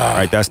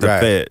 Right. That's the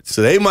feds.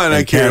 So they might not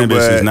And care,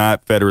 cannabis but is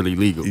not federally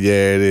legal. yeah,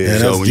 it is. Yeah,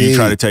 So that's when you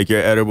try to deep. take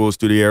your edibles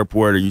to the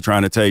airport, or you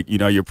trying to take,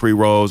 your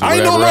pre-rolls or I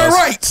ain't know whatever my else,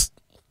 rights.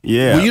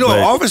 Yeah. Well, but-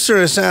 an officer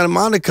in Santa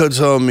Monica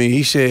told me,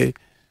 he said,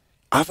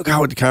 I forgot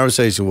what the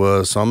conversation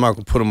was, so I'm not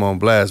going to put him on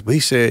blast, but he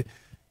said,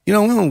 we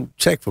don't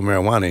check for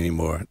marijuana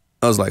anymore.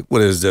 I was like,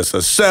 what is this,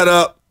 a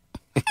setup?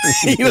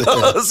 You know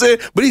what I'm saying?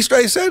 But he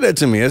straight said that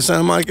to me at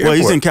Santa Monica Well,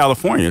 Airport. he's in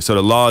California, so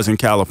the laws in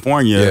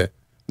California,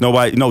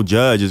 no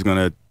judge is going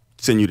to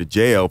send you to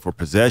jail for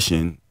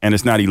possession, and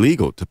it's not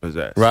illegal to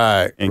possess.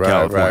 Right, in right,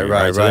 California,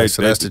 right. So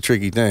So that's the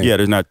tricky thing. Yeah,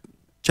 there's not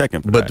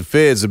checking for But the that.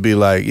 feds would be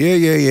like,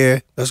 yeah,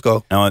 let's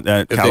go.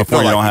 California feel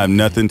like don't it. have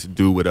nothing to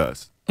do with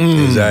us.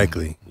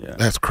 Exactly. Yeah.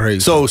 That's crazy.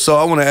 So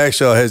I want to ask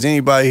y'all, has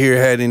anybody here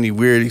had any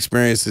weird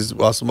experiences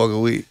while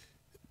smoking weed?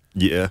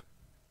 Yeah,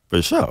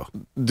 for sure.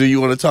 Do you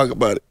want to talk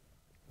about it?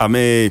 I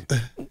mean, no,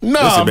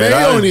 listen, man, man, you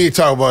I- don't need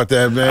to talk about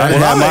that, man.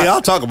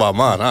 I'll talk about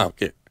mine. I don't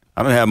care.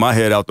 I done had my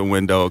head out the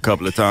window a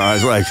couple of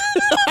times, like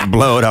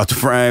blow it out the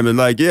frame, and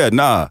like,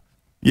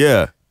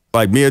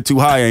 like me too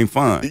high ain't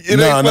fun. It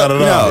ain't fun.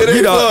 It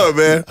ain't fun,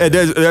 man.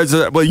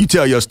 And well, you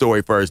tell your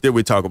story first, then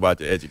we talk about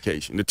the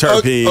education, the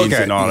terpenes,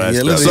 Okay. and all that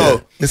Yeah,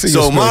 stuff. let's see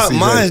your So story,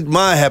 CJ.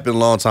 mine happened a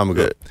long time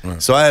ago.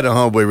 So I had a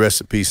homeboy, rest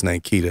in peace,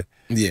 named Keita.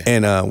 Yeah.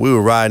 And we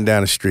were riding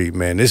down the street,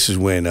 man. This is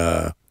when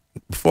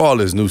before all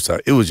this new stuff,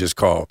 it was just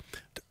called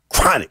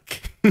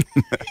Chronic.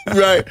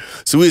 Right?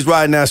 So we was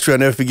riding down the street. I'll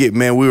never forget,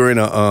 man, we were in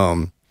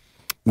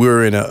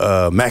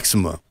a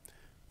Maxima.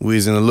 We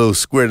was in a little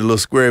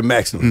square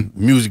Maxima.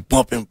 Music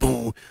bumping,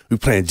 boom. We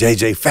playing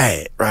JJ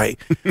Fad, right?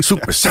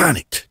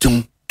 Supersonic.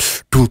 Doom,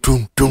 doom,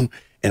 doom, doom.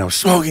 And I'm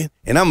smoking.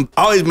 And I'm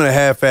always been a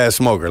half-ass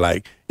smoker.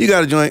 Like, you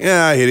got a joint?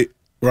 Yeah, I hit it.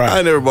 Right.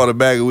 I never bought a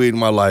bag of weed in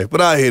my life, but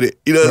I hit it.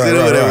 You know what I'm saying?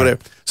 Right, right. Whatever.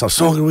 So I'm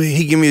smoking weed.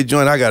 He give me a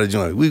joint. I got a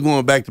joint. We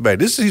going back to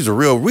back. He's a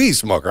real weed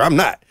smoker. I'm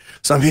not.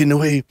 So I'm hitting the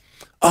weed.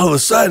 All of a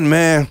sudden,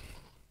 man,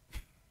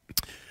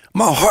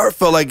 my heart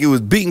felt like it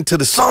was beating to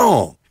the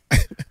song.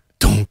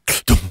 Doom,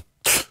 doom,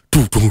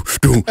 doom, doom,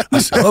 doom. I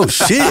said, oh,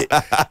 shit. You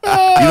know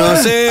what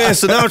I'm saying?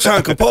 So now I'm trying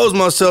to compose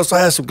myself. So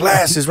I had some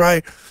glasses,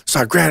 right? So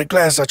I grabbed the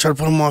glasses. I tried to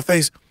put them on my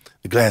face.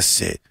 The glasses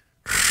said,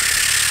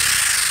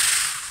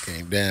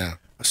 Came down.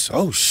 I said,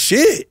 oh,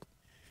 shit.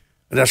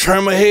 And I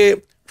turned my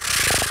head.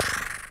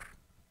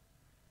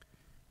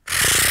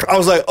 I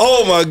was like,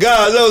 oh, my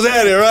God, that was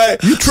at it, right?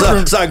 You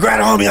tripping. So I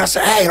grabbed it on me. I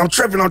said, hey, I'm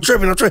tripping.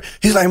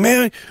 He's like,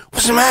 man,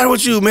 what's the matter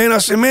with you, man? I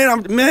said,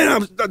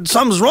 man,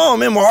 something's wrong,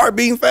 man. My heart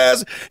beating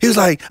fast. I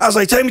was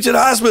like, take me to the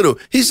hospital.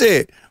 He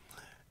said,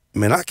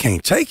 man, I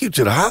can't take you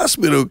to the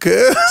hospital,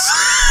 cuz.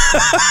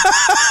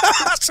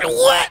 I said,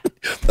 what?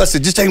 I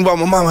said, just take me by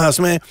my mama's house,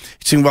 man.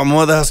 He took me by my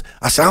mother's house.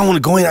 I said, I don't want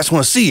to go in. I just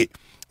want to see it.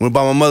 Went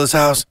by my mother's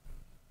house.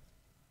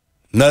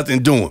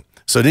 Nothing doing.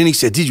 So then he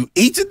said, did you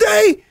eat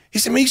today? He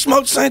said, man, you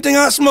smoked the same thing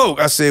I smoke.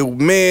 I said,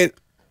 man,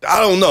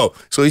 I don't know.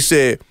 So he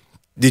said,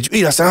 did you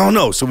eat? I said, I don't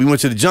know. So we went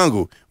to the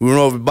jungle. We went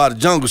over by the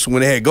jungle. So when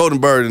they had Golden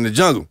Bird in the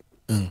jungle,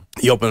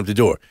 he opened up the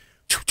door.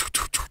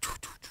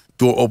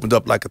 Door opened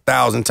up like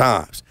 1,000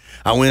 times.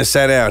 I went and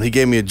sat down. He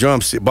gave me a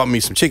drumstick, bought me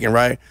some chicken,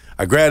 right?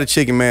 I grabbed the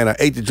chicken, man. I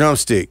ate the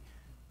drumstick.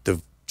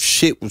 The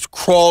shit was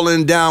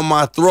crawling down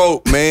my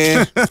throat,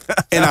 man.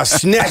 And I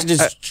snatched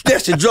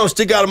the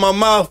drumstick out of my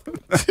mouth.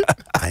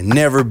 I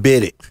never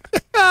bit it.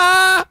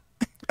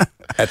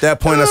 At that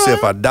point, I said,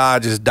 if I die,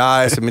 just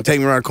die. I said, take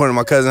me around the corner of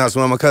my cousin's house.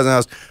 When my cousin's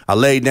house, I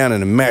laid down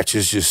and the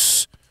mattress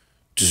just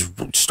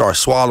start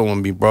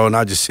swallowing me, bro. And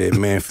I just said,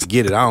 man,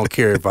 forget it. I don't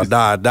care if I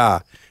die, I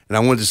die. And I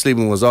went to sleep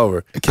and was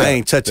over. I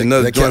ain't touched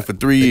another joint for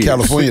 3 years.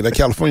 That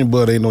California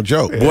bud ain't no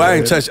joke. Boy,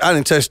 I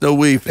didn't touch no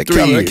weed for 3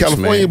 years, That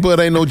California man. bud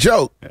ain't no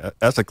joke.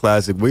 That's a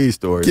classic weed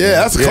story. Yeah, man.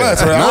 that's a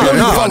classic. Right? I don't know if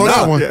you follow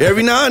that one.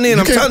 Every now and then,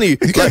 I'm telling you.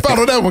 You can't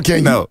follow that one, can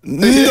you? No.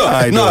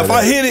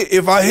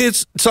 If I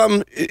hit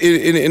something,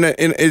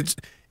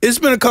 it's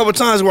been a couple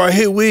times where I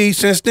hit weed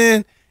since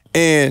then,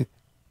 and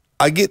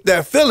I get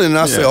that feeling, and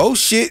I say, oh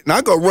shit, and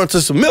I go run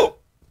to some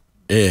milk.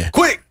 Yeah.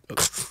 Quick.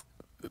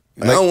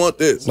 I don't want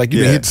this. Like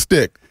you done hit the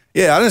stick.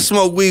 Yeah, I done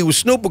smoked weed with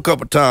Snoop a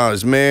couple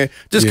times, man.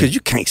 Just because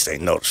you can't say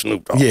no to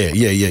Snoop, dog.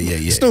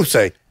 Yeah. Snoop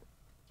say,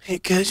 hey,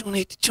 cuz, you want to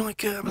hit the joint,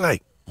 cuz? I'm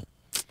like,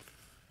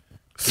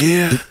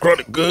 Yeah.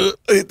 Chronic good.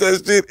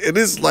 That shit, and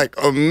it's like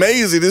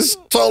amazing. It's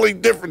totally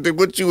different than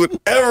what you would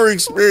ever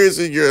experience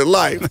in your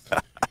life.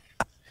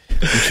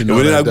 You know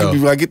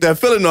I get that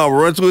feeling, I'll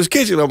run to his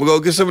kitchen. I'm gonna go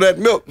get some of that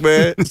milk,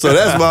 man. So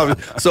that's my.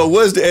 So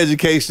what's the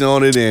education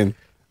on it then?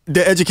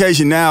 The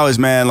education now is,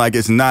 man, like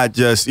it's not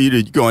just either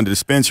you go into the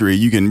dispensary,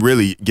 you can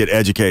really get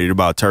educated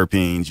about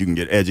terpenes, you can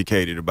get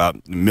educated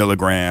about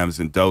milligrams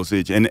and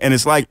dosage, and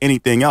it's like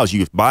anything else.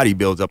 Your body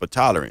builds up a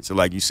tolerance. So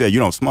like you said, you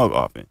don't smoke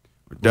often.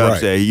 Dub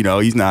said,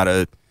 he's not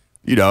a,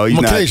 he's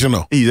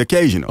occasional. He's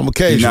occasional. I'm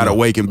occasional. He's not a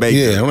wake and bake.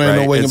 Yeah, I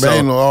ain't no wake and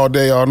bake all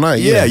day, all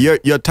night. Yeah,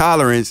 your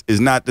tolerance is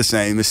not the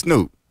same as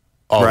Snoop.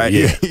 Oh, right?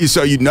 Yeah.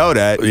 So you know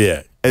that.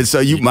 Yeah. And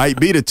so you might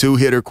be the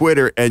two-hitter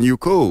quitter, and you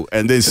cool.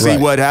 And then see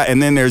what happens.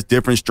 And then there's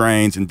different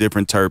strains and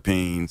different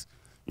terpenes.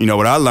 You know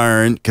what I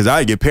learned, because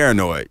I get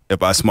paranoid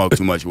if I smoke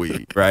too much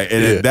weed, right?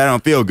 And that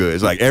don't feel good.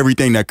 It's like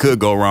everything that could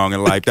go wrong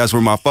in life, that's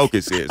where my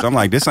focus is. I'm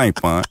like, this ain't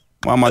fun.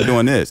 Why am I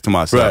doing this to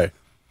myself? Right.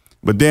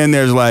 But then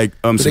there's like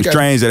some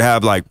strains that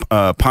have like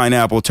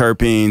pineapple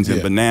terpenes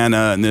and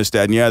banana and this,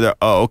 that, and the other.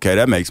 Oh, okay,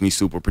 that makes me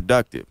super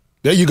productive.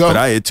 There you go. But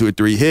I hit 2 or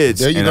 3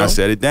 hits and I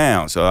set it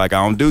down. So like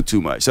I don't do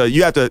too much. So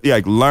you have to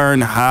like learn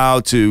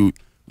how to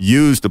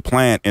use the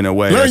plant in a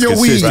way that's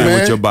consistent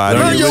with your body.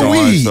 Learn your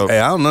weed. Hey,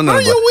 I don't know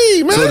nothing Learn your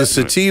weed, man. So the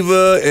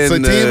sativa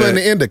and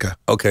the indica.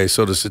 Okay,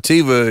 so the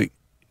sativa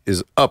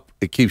is up.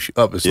 It keeps you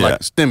up. It's like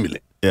a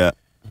stimulant. Yeah.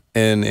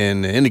 And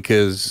the indica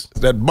is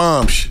that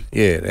bomb shit.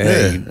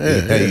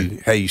 Yeah,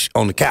 how you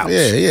on the couch.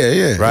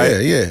 Yeah. Right?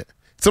 Yeah.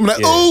 Some of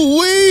that,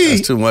 ooh-wee.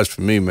 That's too much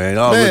for me, man.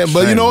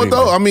 But you know what,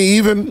 though? I mean,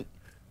 even,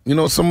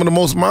 some of the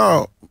most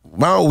mild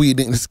weed,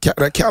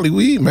 that Cali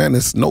weed, man,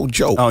 it's no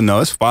joke. Oh,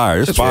 no, it's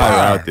fire. It's fire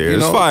out there.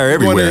 It's fire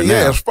everywhere now.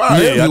 Yeah, it's fire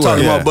everywhere. I'm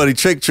talking about buddy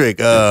Trick.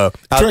 Out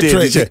there.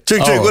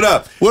 Trick, what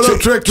up? What up,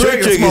 Trick?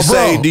 Trick is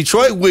saying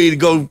Detroit weed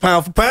go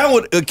pound for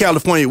pound with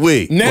California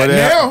weed.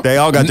 Now they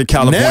all got the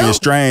California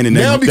strain, and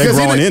they're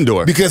growing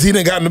indoor. Because he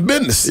done got in the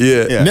business.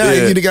 Yeah. Now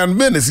he done got in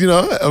the business,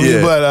 I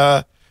mean,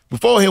 but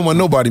before him, wasn't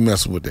nobody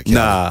messing with that.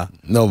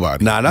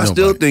 Nobody. I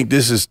still think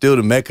this is still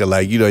the mecca.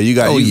 Like, you want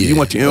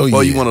your info,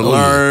 you want to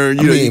learn.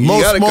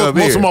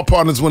 Most of my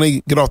partners, when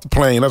they get off the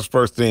plane, that's the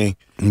first thing.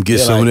 Get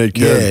some of that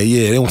Cali.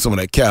 Yeah, they want some of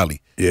that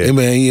Cali. Yeah. Hey,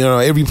 man,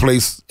 every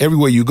place,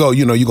 everywhere you go,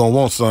 you're going to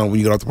want some when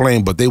you get off the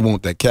plane, but they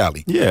want that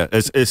Cali. Yeah,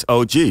 it's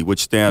OG, which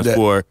stands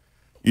for,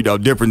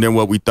 different than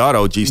what we thought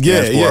OG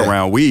stands for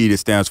around weed. It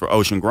stands for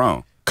ocean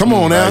grown. Come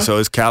on now. Right? So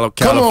it's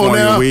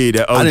California weed.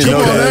 I didn't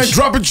know that.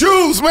 Dropping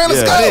jewels, man.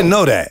 Let's go. I didn't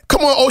know that. Come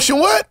on, Ocean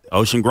what?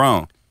 Ocean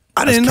grown.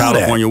 I didn't know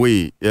California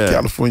weed. Yeah.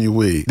 California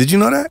weed. Did you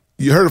know that?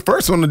 You heard it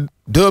first on the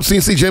Dub C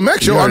and CJ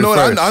Max show. I know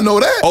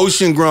that.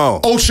 Ocean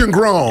grown. Ocean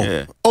grown.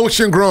 Yeah.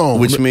 Ocean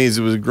grown. Which means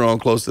it was grown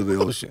close to the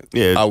ocean.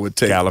 Yeah. I would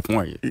take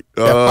California.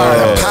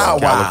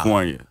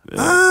 California.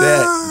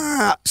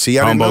 See,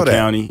 I didn't know that.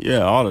 County. Yeah,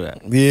 all of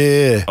that.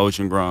 Yeah.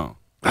 Ocean grown.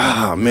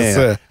 Ah, man.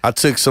 Yes, I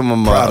took some of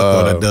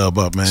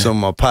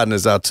my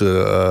partners out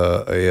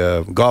to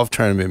a golf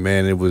tournament,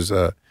 man. It was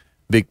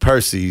Big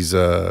Percy's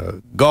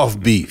golf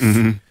beef.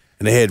 And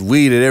they had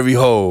weed at every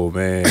hole,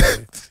 man.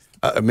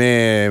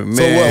 Man.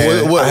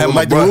 So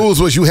what the rules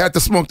was you had to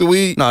smoke the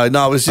weed? No,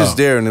 it was just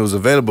there and it was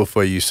available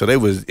for you. So they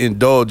was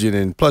indulging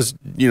and plus,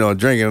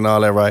 drinking and all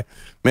that, right?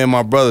 Man,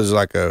 my brother's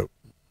like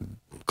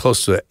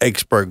close to an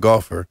expert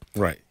golfer.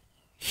 Right.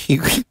 He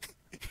put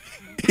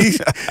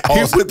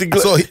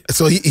the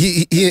so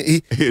he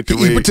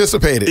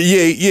participated.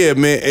 Yeah,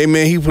 man. Hey,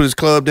 man, he put his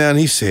club down.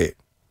 He said,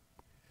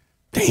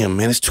 "Damn,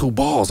 man, it's 2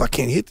 balls. I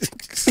can't hit this."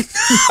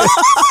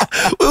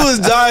 We was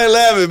dying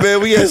laughing,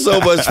 man. We had so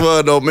much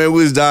fun, though, man.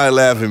 We was dying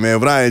laughing, man.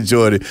 But I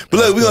enjoyed it. But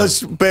look, we're going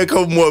to pay a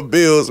couple more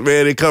bills,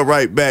 man, and come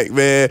right back,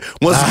 man.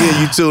 Once again,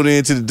 you tune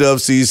in to the Dub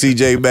C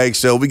CJ Max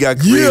Show. We got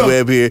Karim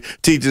Webb here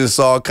teaching us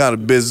all kind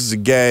of business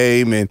and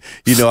game. And,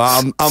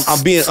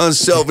 I'm being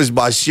unselfish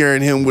by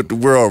sharing him with the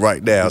world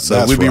right now.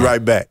 So we'll be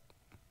right back.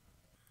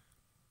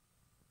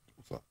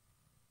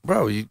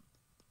 Bro, you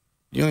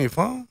on your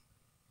phone?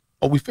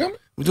 Oh, we filming?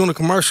 We're doing a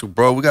commercial,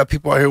 bro. We got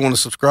people out here want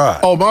to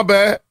subscribe. Oh, my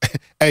bad.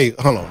 Hey,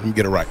 hold on. Let me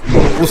get it right.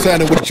 What's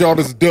happening with y'all?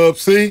 This is Dub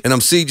C. And I'm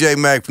CJ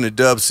Mack from the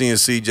Dub C and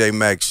CJ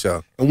Mack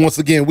Show. And once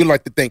again, we'd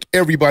like to thank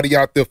everybody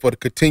out there for the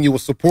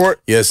continuous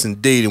support. Yes,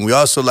 indeed. And we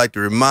also like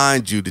to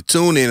remind you to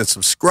tune in and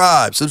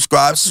subscribe to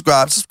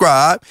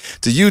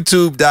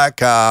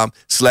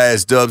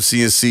youtube.com/Dub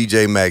C and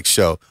CJ Mack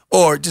Show.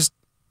 Or just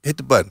hit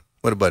the button.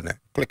 What a button at?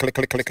 Click. Hit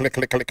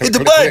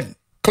the button.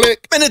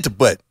 Click. And hit the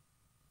button.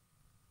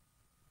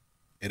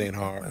 It ain't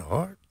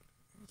hard.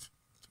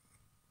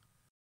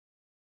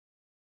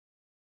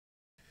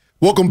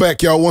 Welcome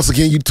back, y'all. Once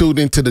again, you tuned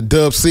into the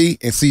Dub C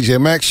and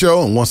CJ Mack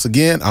Show. And once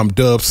again, I'm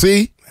Dub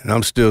C. And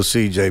I'm still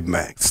CJ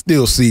Mack.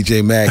 Still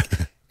CJ Mack.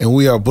 And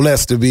we are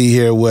blessed to be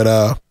here with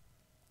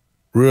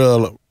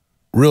real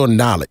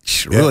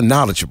knowledge, real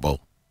knowledgeable,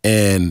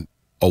 and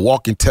a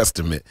walking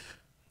testament,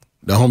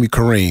 the homie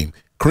Karim.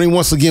 Karim,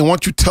 once again, why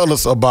don't you tell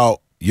us about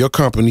your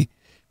company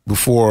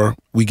before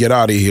we get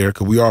out of here,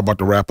 because we are about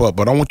to wrap up.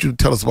 But I want you to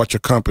tell us about your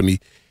company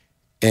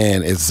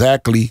and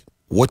exactly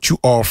what you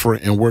offer,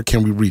 and where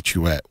can we reach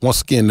you at?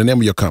 Once again, the name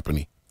of your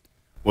company.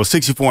 Well,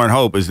 64 and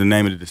Hope is the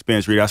name of the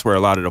dispensary. That's where a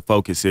lot of the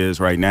focus is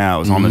right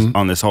now, is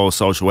on this whole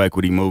social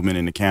equity movement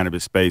in the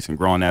cannabis space and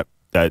growing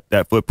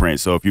that footprint.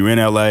 So if you're in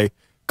LA,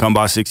 come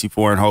by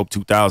 64 and Hope,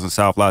 2000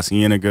 South La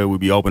Cienega. We'll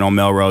be open on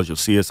Melrose. You'll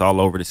see us all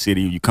over the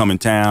city. You come in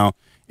town,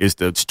 it's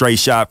the straight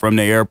shot from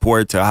the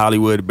airport to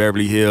Hollywood to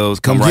Beverly Hills.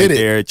 Come right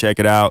there, check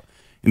it out.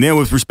 And then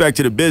with respect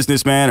to the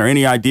business, man, or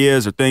any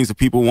ideas or things that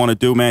people want to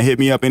do, man, hit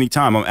me up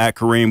anytime. I'm at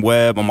Karim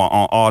Webb. I'm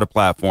on all the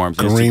platforms,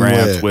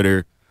 Instagram,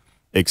 Twitter,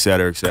 et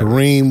cetera, et cetera.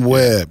 Karim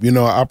Webb. You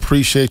know, I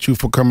appreciate you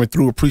for coming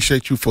through.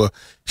 Appreciate you for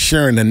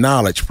sharing the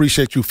knowledge.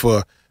 Appreciate you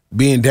for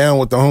being down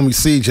with the homie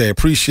CJ.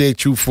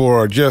 Appreciate you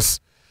for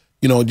just,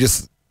 you know,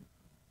 just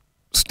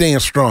staying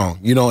strong,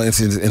 you know, and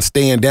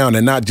staying down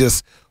and not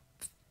just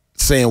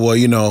saying, well,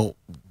 you know,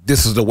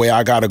 this is the way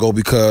I got to go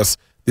because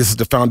this is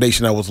the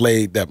foundation that was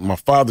laid that my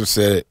father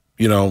said,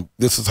 you know,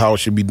 this is how it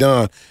should be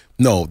done.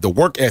 No, the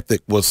work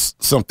ethic was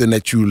something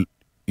that you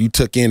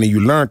took in and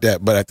you learned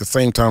that. But at the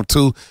same time,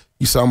 too,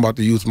 you said, I'm about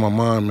to use my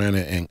mind, man,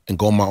 and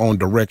go my own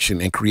direction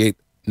and create,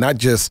 not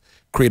just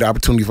create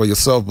opportunity for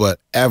yourself,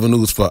 but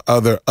avenues for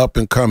other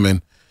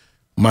up-and-coming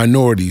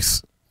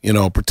minorities, you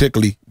know,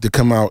 particularly to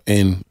come out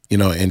and, you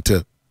know, and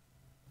to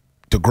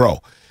grow.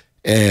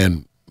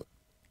 And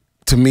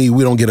to me,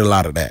 we don't get a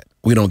lot of that.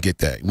 We don't get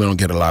that. We don't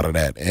get a lot of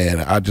that.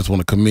 And I just want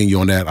to commend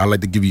you on that. I'd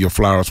like to give you your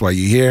flowers while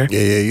you're here.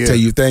 Yeah. Tell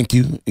you thank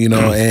you, you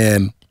know,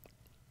 and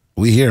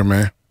we here,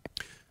 man.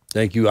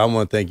 Thank you. I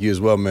want to thank you as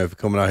well, man, for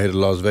coming out here to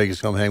Las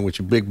Vegas. Come hang with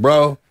your big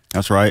bro.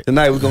 That's right.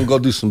 Tonight we're going to go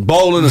do some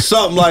bowling or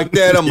something like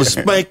that. I'm going to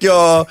spank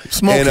y'all.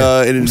 Smoking.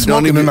 And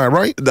smoking tonight,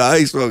 right? No, I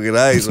ain't smoking.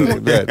 I ain't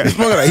smoking that.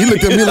 He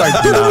looked at me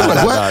like, dude,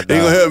 like what? They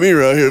going to help me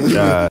around here.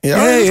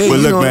 Hey, but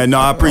look, know, man, no,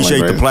 I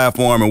appreciate the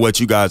platform and what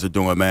you guys are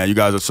doing, man. You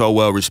guys are so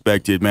well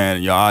respected, man,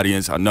 and your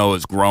audience, I know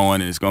it's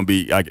growing, and it's going to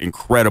be like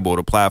incredible,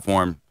 the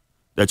platform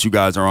that you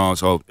guys are on.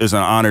 So it's an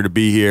honor to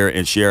be here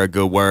and share a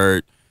good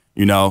word,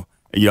 you know.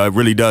 You know, it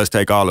really does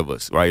take all of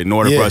us, right? In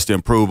order for us to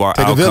improve our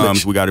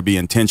outcomes, we got to be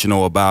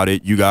intentional about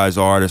it. You guys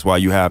are. That's why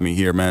you have me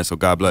here, man. So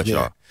God bless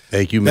y'all.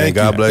 Thank you, man.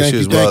 God bless you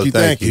as well.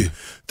 Thank you.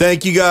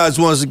 Thank you guys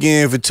once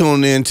again for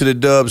tuning in to the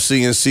Dub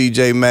C and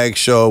CJ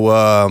Max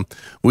show.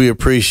 We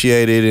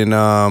appreciate it,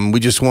 and we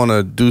just want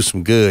to do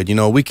some good. You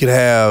know, we could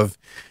have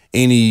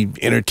any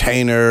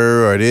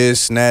entertainer or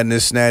this and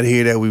that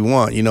here that we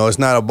want. You know, it's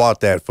not about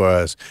that for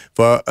us.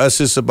 For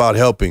us, it's about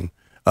helping,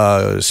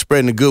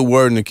 spreading the good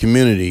word in the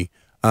community.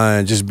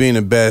 And just being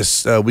the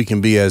best we can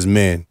be as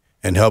men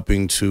and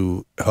helping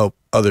to help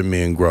other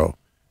men grow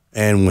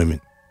and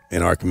women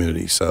in our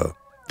community. So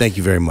thank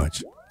you very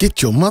much.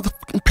 Get your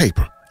motherfucking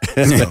paper.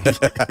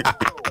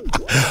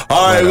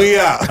 All right, we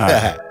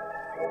out.